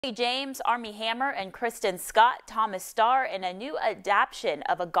James, Armie Hammer, and Kristen Scott Thomas star in a new adaptation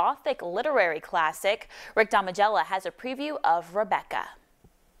of a Gothic literary classic. Rick Damigella has a preview of Rebecca.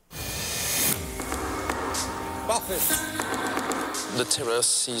 Buffett. The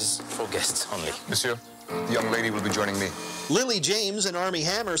terrace is for guests only. Monsieur, the young lady will be joining me. Lily James and Armie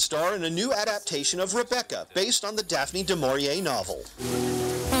Hammer star in a new adaptation of Rebecca, based on the Daphne du Maurier novel.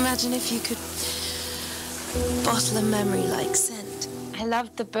 Imagine if you could bottle a memory like scent. I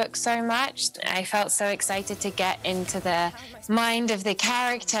loved the book so much. I felt so excited to get into the mind of the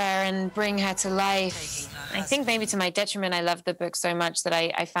character and bring her to life. I think maybe to my detriment, I loved the book so much that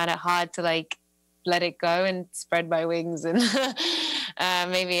I found it hard to let it go and spread my wings. And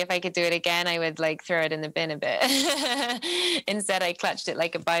maybe if I could do it again, I would throw it in the bin a bit. Instead, I clutched it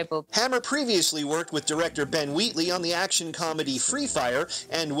like a Bible. Hammer previously worked with director Ben Wheatley on the action comedy Free Fire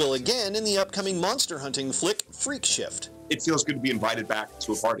and will again in the upcoming monster hunting flick Freak Shift. It feels good to be invited back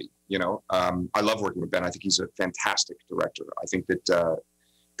to a party, you know. I love working with Ben. I think he's a fantastic director. I think that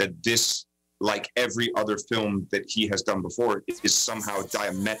that this, like every other film that he has done before, is somehow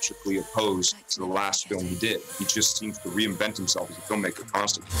diametrically opposed to the last film he did. He just seems to reinvent himself as a filmmaker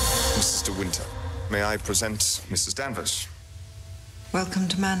constantly. Mrs. De Winter, may I present Mrs. Danvers? Welcome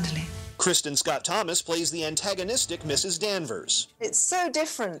to Manderley. Kristen Scott Thomas plays the antagonistic Mrs. Danvers. It's so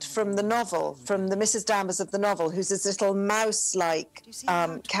different from the novel, from the Mrs. Danvers of the novel, who's this little mouse-like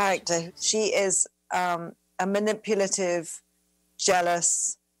character. She is a manipulative,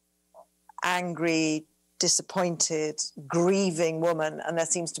 jealous, angry, disappointed, grieving woman, and there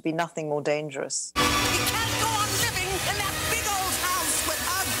seems to be nothing more dangerous. You can't go on living in that big old house with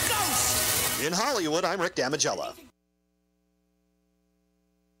a ghost! In Hollywood, I'm Rick Damigella.